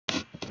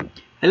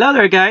Hello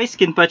there guys,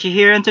 Jinpachi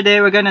here, and today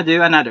we're gonna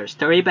do another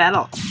story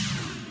battle.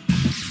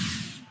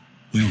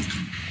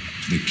 Welcome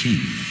to the King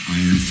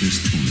Iron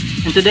Fist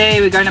Tournament. And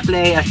today we're gonna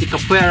play as the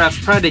Capoeira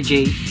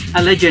Prodigy,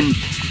 a legend,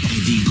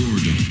 Eddy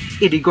Gordo.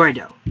 Eddy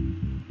Gordo.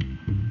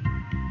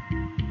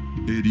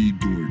 Eddy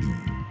Gordo,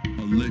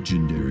 a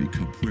legendary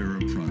Capoeira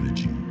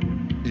prodigy.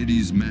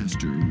 Eddy's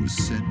master was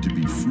said to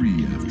be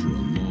free after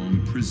a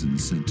long prison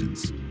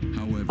sentence.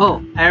 However,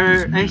 Oh,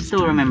 I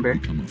still remember.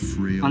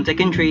 On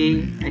Tekken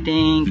 3, man. I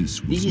think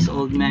this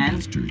old man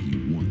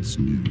He once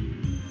knew.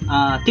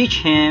 teach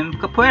him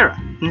Capoeira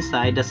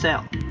inside the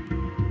cell.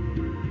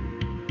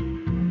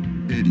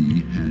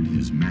 Eddy had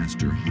his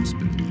master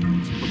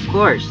hospitalized. Of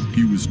course.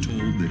 He was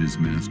told that his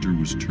master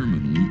was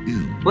terminally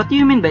ill. What do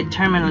you mean by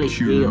terminally A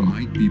cure ill?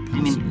 might be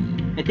possible.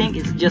 I think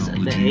with it's just the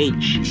technology from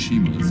age.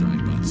 Mishima's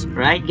Zaibatsu.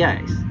 Right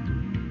guys?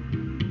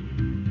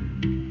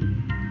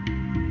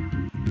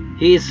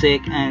 He is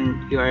sick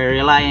and you are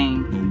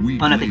relying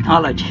on a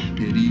technology.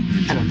 Eddy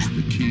I don't enters know.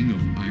 the King of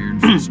Iron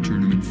Fist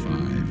Tournament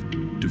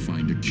 5 to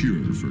find a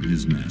cure for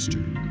his master.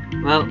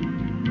 Well,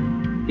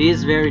 he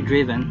is very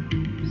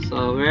driven,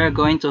 so we're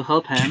going to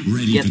help him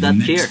get that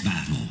cure.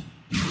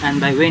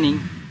 And by winning,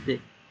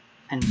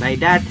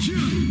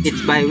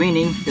 it's by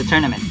winning the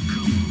tournament.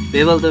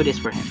 We will do this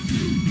for him.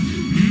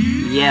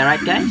 Yeah,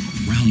 right guys?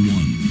 Round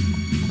 1.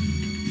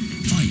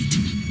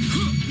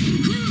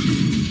 Fight.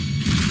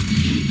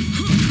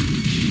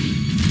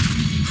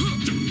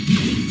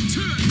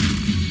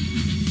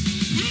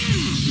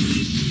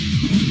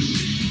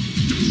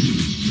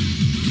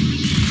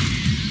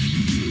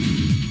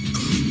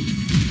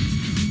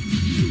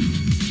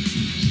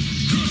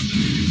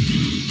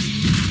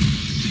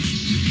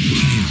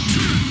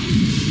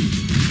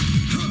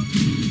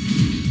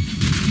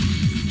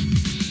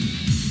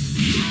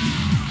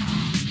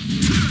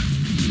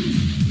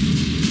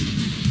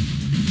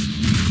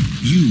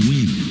 You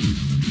win.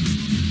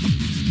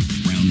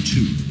 Round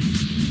 2.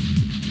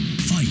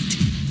 Fight.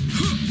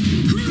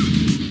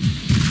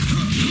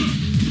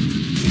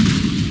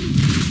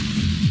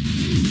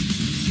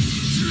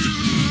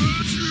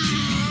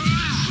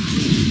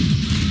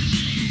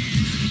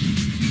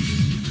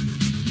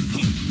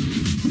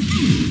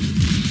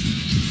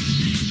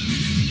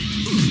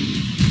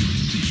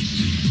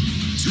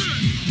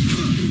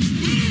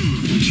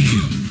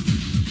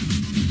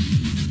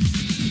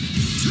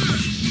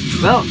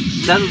 Well,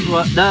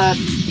 that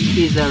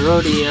is a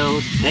rodeo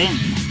thing.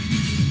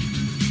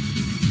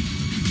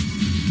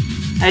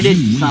 I did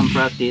some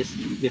practice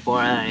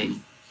before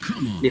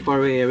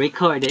we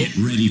record it,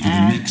 ready for the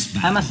and next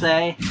I battle. must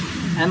say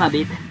I'm a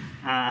bit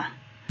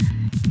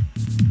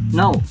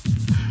no.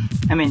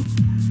 I mean,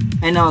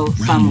 I know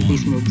some of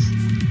these moves.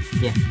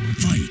 Yeah.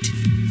 Fight.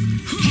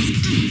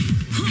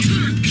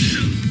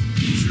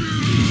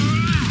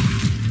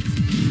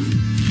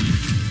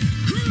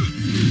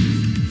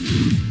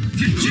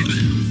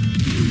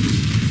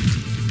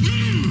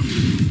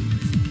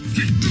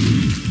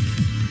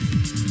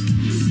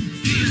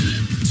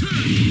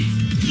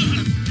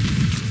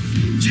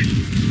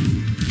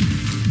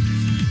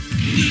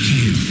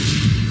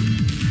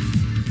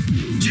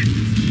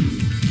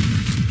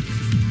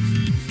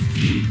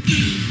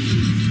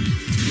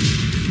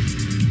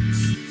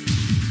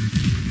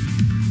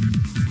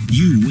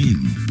 You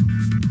win.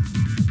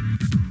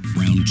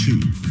 Round 2.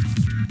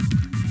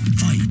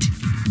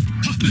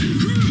 Fight.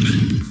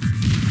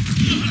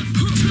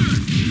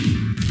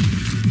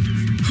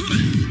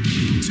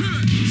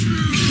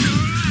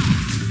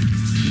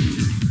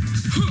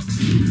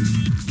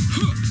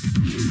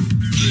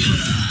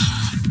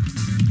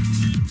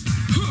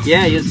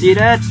 Yeah, you see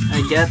that?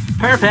 I get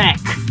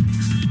perfect!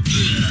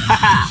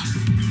 Haha!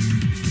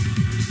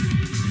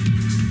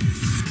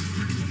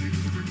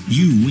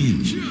 You win.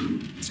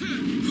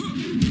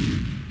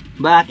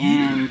 Back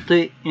in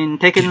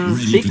Tekken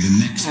ready for the 6,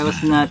 next I was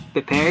battle. not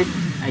prepared.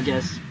 I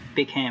just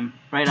pick him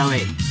right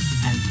away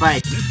and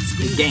fight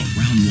the game.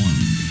 Round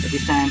 1. But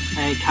this time,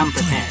 I come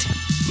prepared.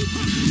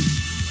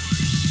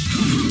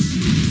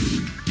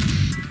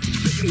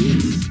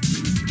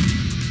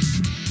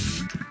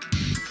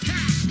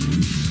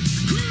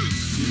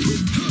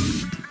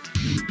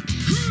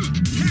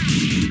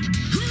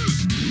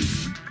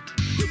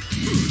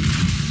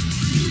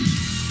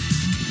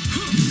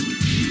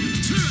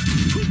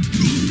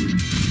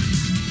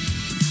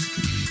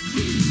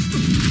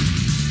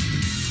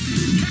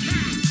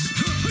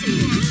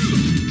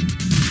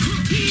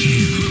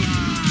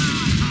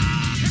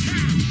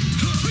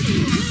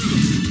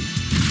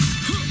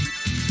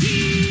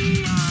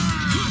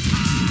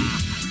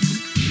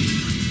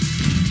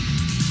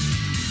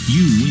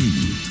 You win.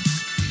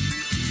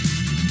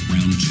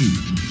 Round 2.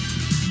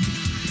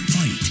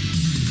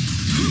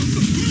 Fight.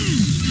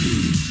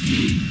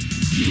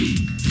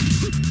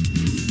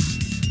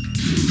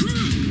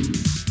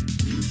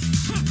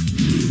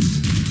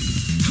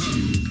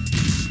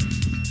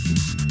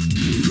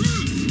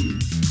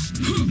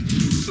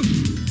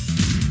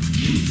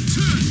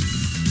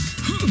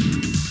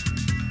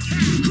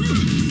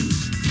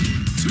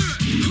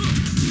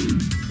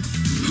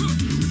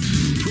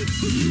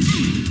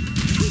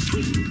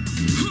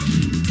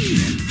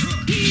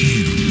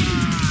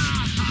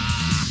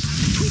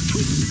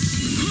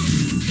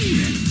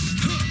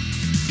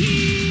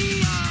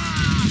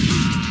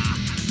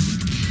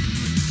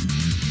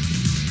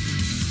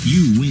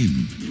 You win.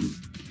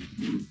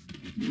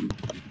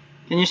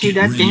 Can you see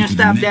that? Can you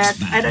stop that?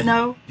 I don't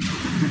know.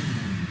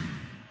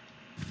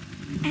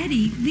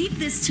 Eddy, leave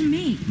this to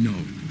me. No,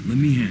 let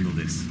me handle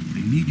this.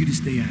 I need you to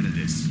stay out of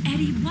this.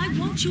 Eddy, why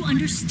won't you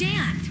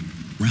understand?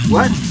 Round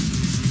What? one.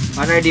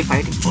 What are they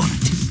fighting for?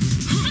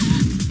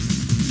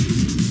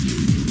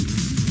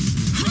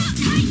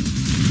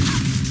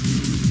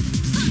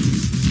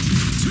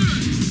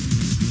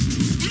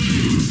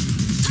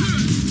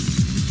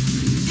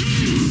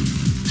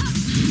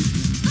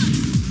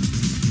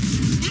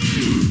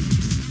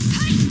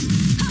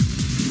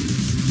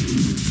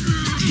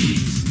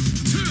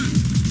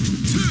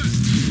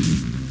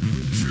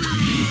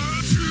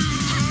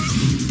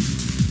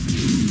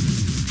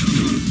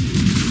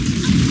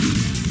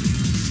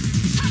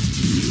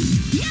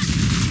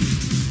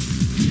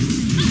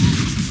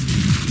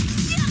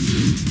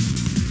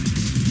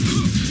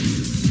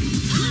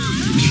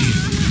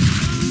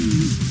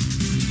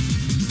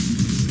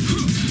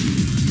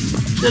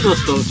 That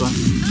was close one.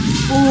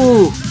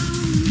 Ooh!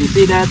 You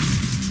see that?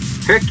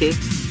 Her kick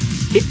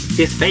hit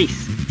his face.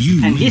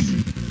 You And win. his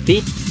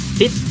feet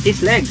hit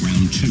his legs.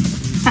 Round two.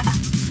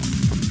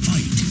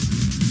 Fight.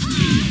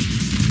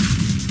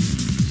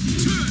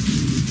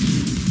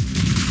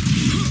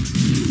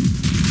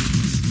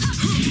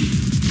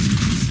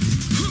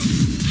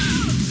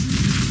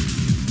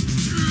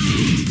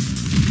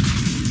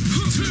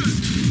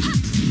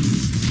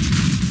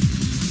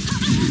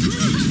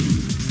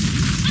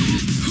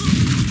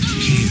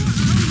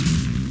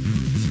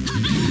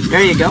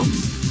 There you go.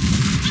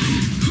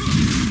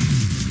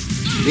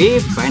 We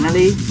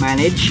finally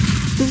managed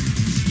to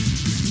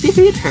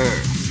defeat her.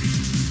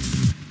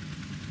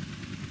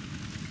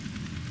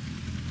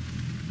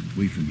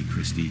 Wait for me,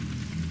 Christie.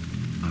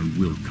 I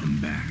will come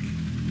back.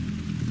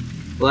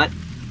 What?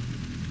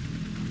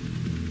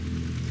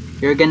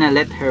 You're gonna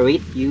let her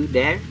wait you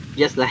there?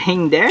 Just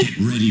lying there? Get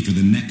ready for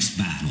the next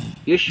battle.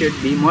 You should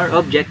be more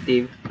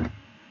objective,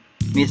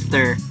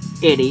 Mr.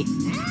 Eddy.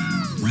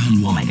 Round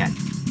Oh one. my god.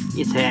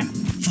 It's him.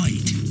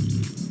 Fight.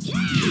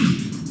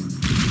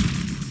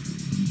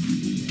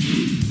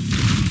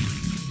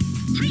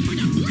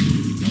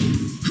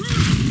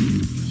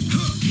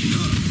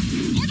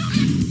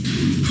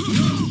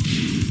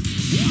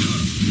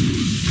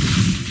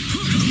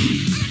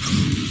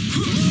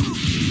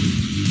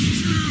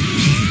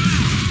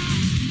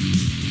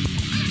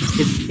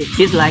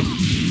 He's like,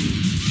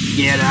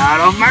 get out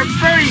of my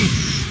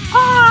face!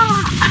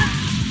 Ah!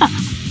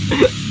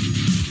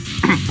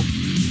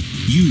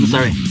 You I'm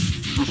sorry. win.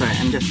 I'm sorry.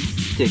 I'm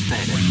just too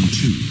excited. Round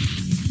two.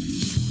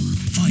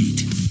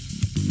 Fight.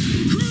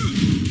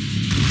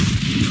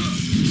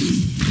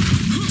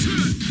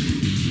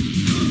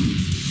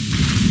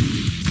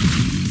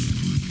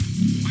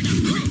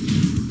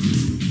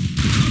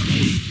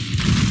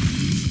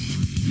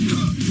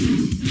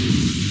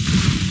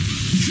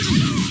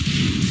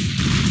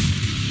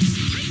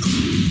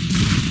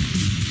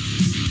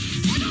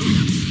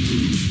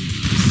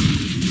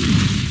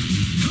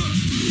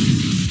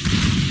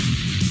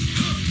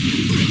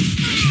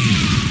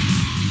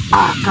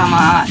 Ah, come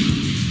on!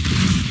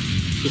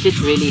 Is it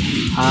really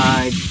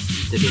hard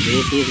to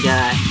defeat this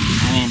guy?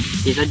 I mean,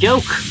 he's a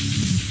joke!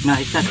 No,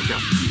 he's not a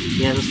joke.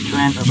 He has the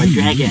strength of a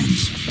dragon.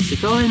 He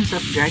calls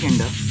himself dragon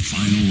though.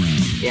 Final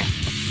round. Yeah.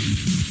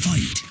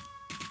 Fight.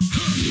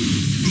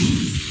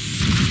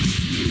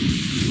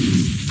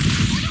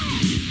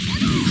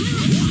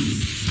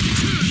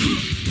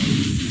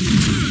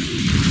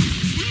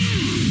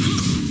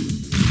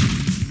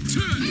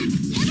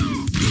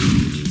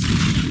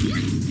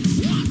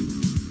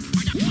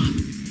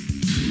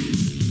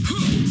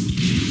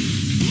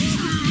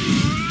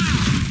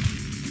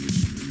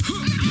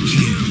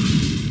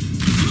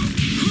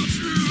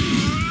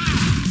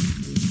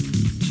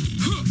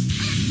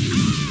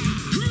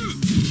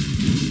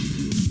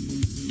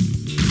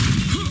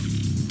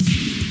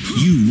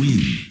 You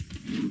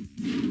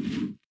win.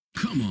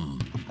 Come on.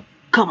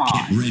 Come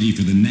Get on! ready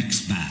for the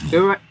next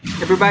battle.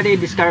 Everybody in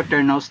this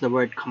character knows the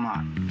word come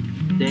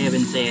on. They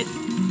even say it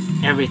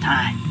every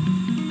time.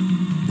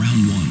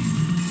 Round one.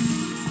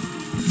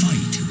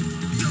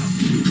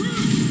 Fight.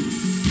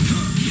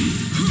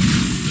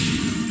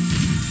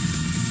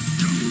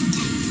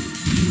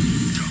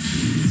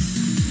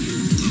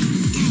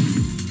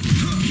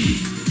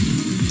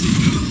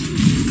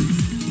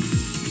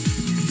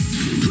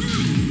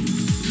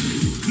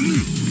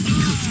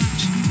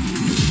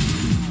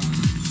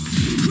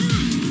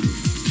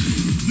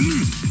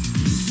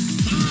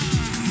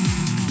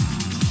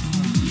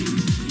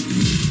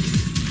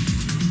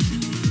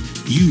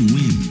 You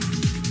win.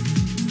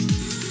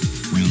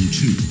 Round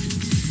two.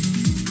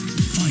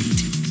 Fight.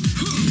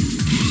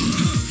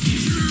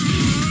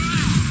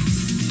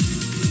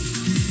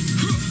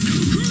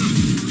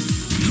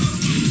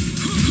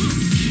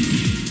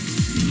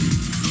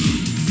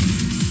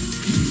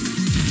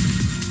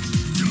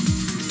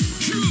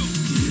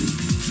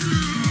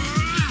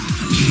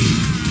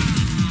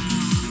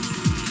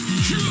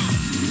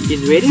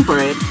 He's waiting for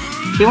it.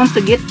 He wants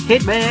to get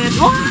hit by it.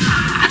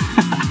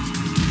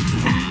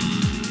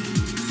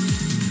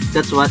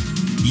 That's what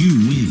You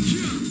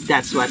win.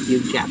 That's what you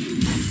get.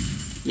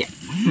 Yeah.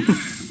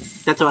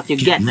 That's what you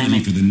get, I Ready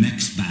mean. for the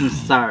next battle. I'm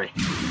sorry.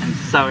 I'm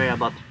sorry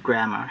about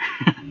grammar.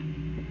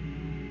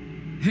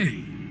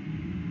 Hey!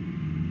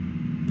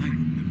 I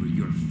remember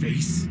your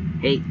face.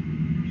 Hey,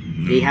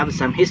 they have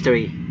some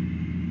history.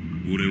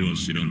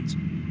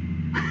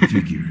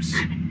 Figures.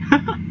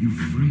 You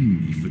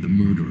framed me for the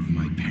murder of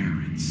my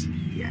parents.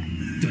 Yeah.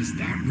 Does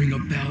that ring a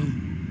bell?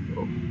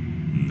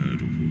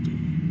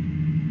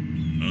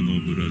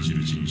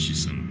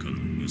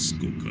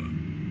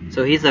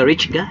 So he's a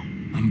rich guy?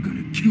 I'm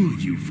gonna kill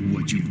you for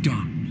what you've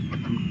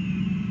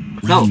done.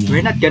 No,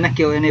 we're not gonna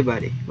kill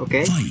anybody,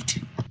 okay? Fight.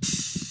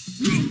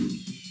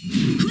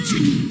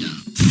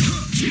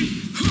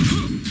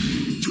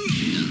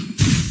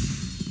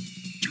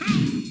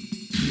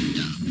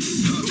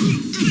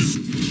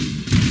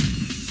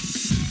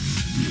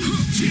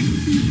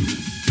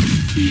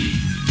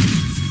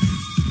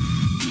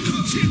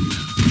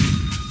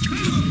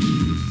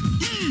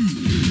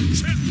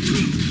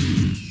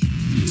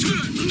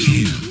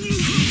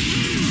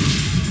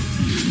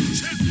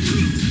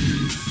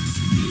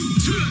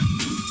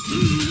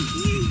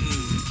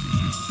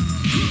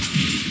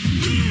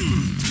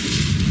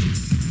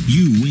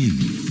 You win.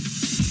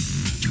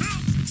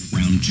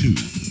 Round 2.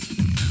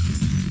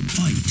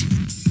 Fight.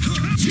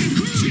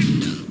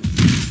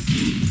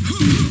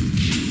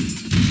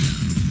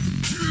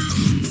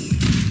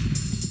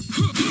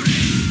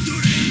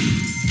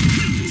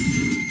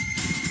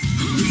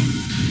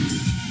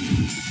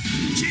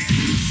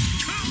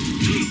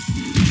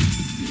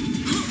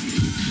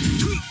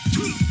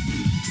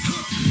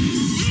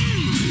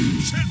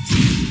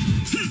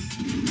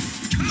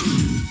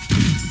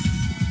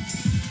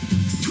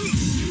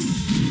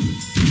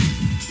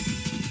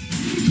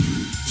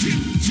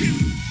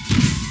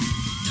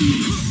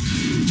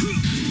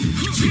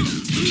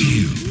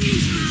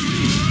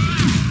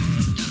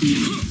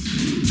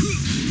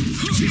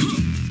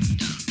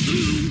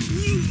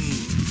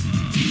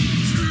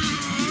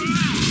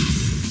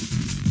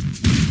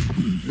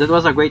 That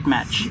was a great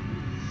match.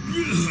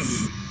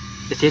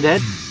 Is he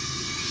dead?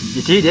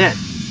 Is he dead?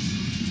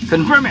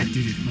 Confirm it!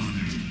 Did it,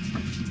 Father?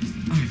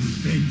 I've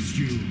avenged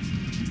you.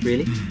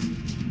 Really?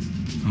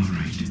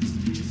 Alright.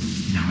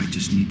 Now I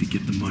just need to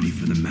get the money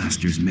for the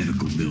Master's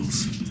medical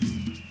bills.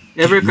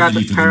 Every Ready for the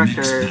next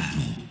character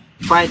battle.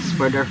 fights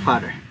for their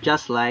father,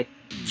 just like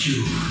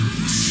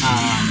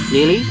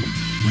Lily,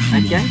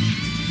 right guys?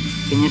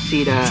 Can you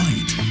see the...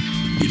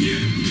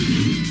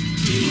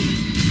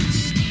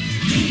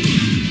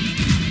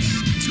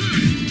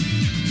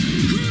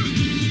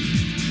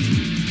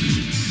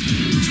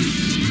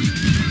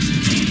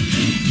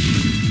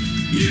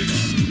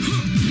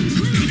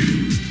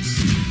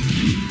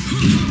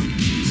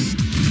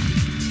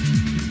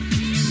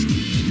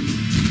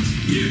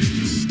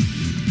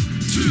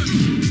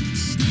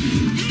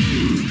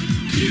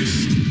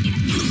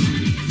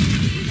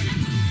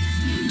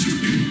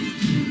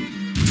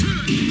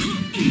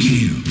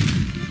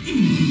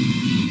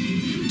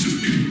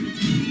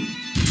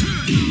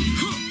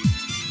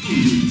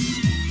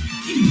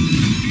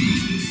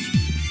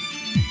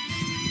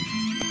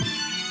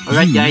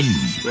 Alright guys,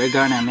 we're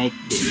gonna make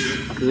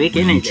this quick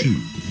and Round easy. 2.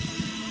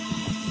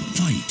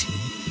 Fight.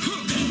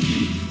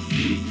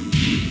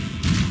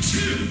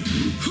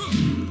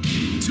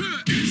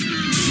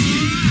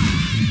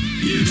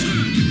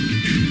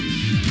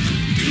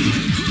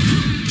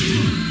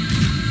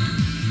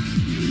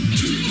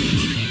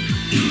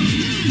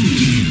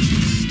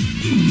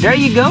 There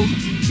you go!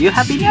 You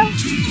happy now?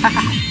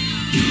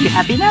 You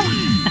happy now?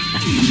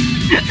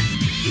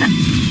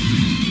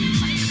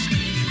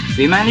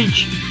 We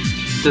managed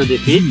to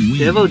defeat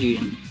Devil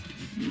Jin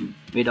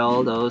with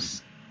all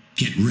those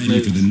Get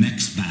ready for the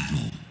next battle.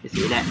 You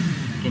see that?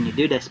 Can you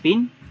do the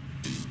spin?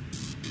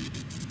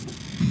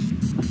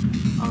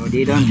 Oh,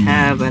 they don't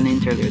have an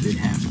interlude with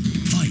him.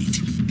 Fight.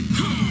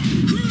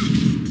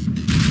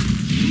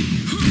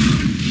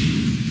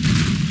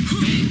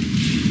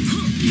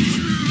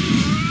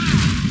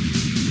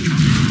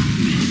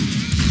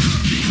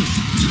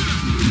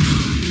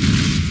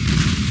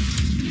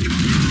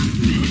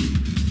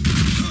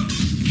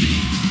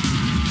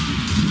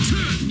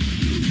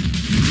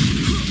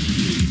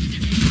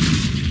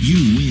 You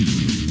win.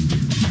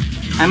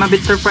 I'm a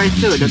bit surprised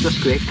too, that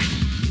was quick.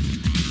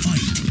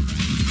 Fight.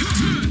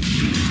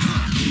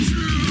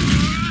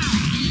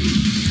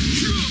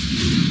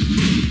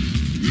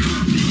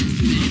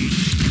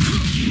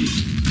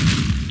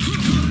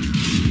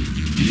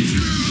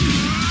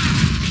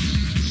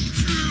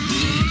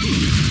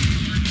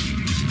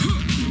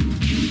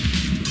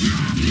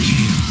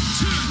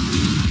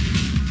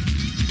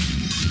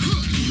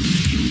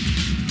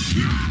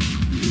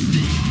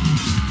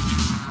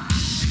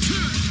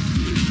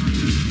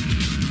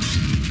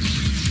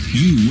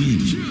 You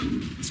win.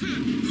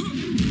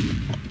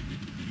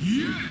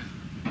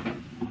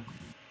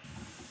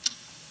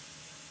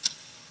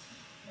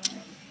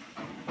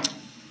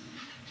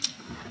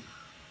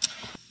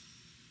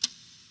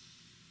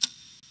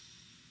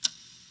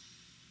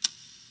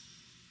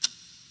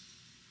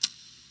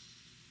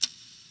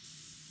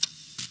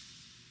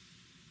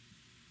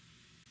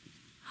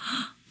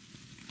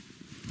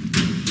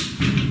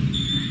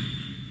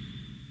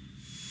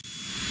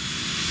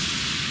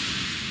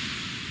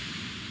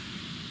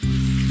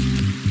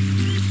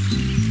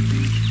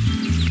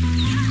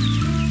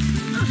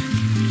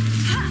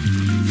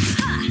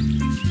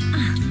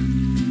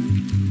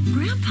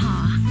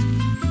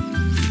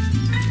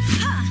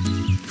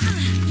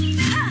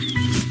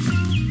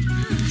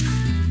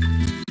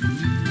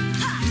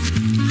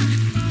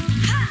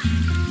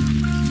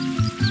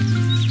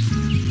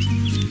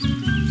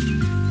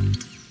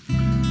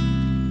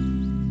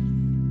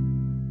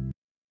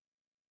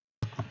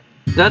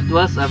 That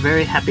was a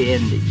very happy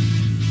ending.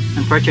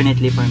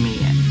 Unfortunately for me,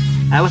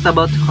 I was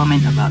about to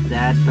comment about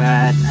that,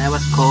 but I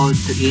was called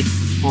to eat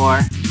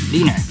for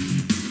dinner.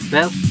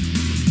 Well,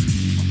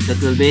 that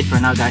will be it for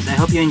now, guys. I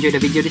hope you enjoyed the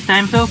video this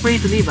time. Feel free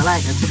to leave a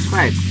like and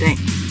subscribe.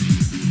 Thanks.